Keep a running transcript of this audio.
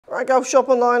Right, Golf Shop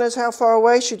Onliners, how far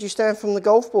away should you stand from the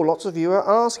golf ball? Lots of you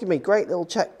are asking me. Great little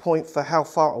checkpoint for how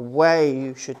far away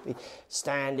you should be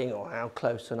standing, or how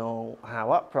close and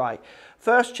how upright.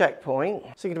 First checkpoint,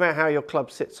 thinking about how your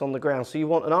club sits on the ground. So you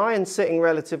want an iron sitting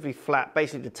relatively flat.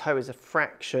 Basically the toe is a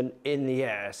fraction in the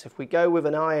air. So if we go with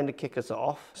an iron to kick us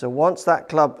off. So once that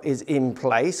club is in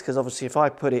place, because obviously if I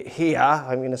put it here,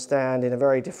 I'm going to stand in a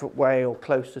very different way or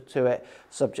closer to it,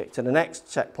 subject to the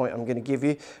next checkpoint I'm going to give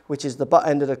you, which is the butt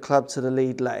end of the club to the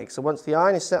lead leg. So once the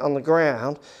iron is set on the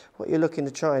ground, what you're looking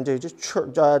to try and do, just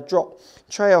drop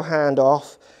trail hand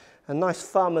off, a nice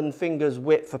thumb and fingers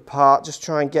width apart, just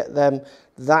try and get them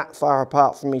that far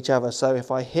apart from each other. So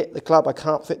if I hit the club, I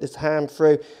can't fit this hand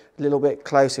through, a little bit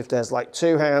close. If there's like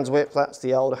 2 hands width, that's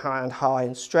the old hand high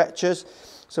in stretchers.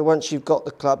 So once you've got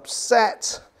the club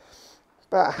set,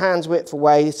 about a hand's width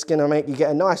away, it's going to make you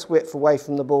get a nice width away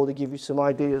from the ball to give you some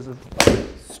ideas of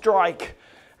strike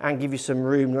and give you some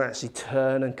room to actually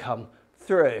turn and come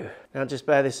through. Now just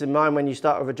bear this in mind, when you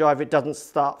start with a drive, it doesn't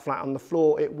start flat on the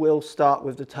floor, it will start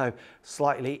with the toe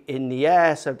slightly in the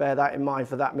air, so bear that in mind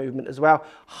for that movement as well.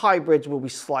 Hybrids will be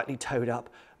slightly toed up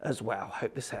as well.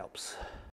 Hope this helps.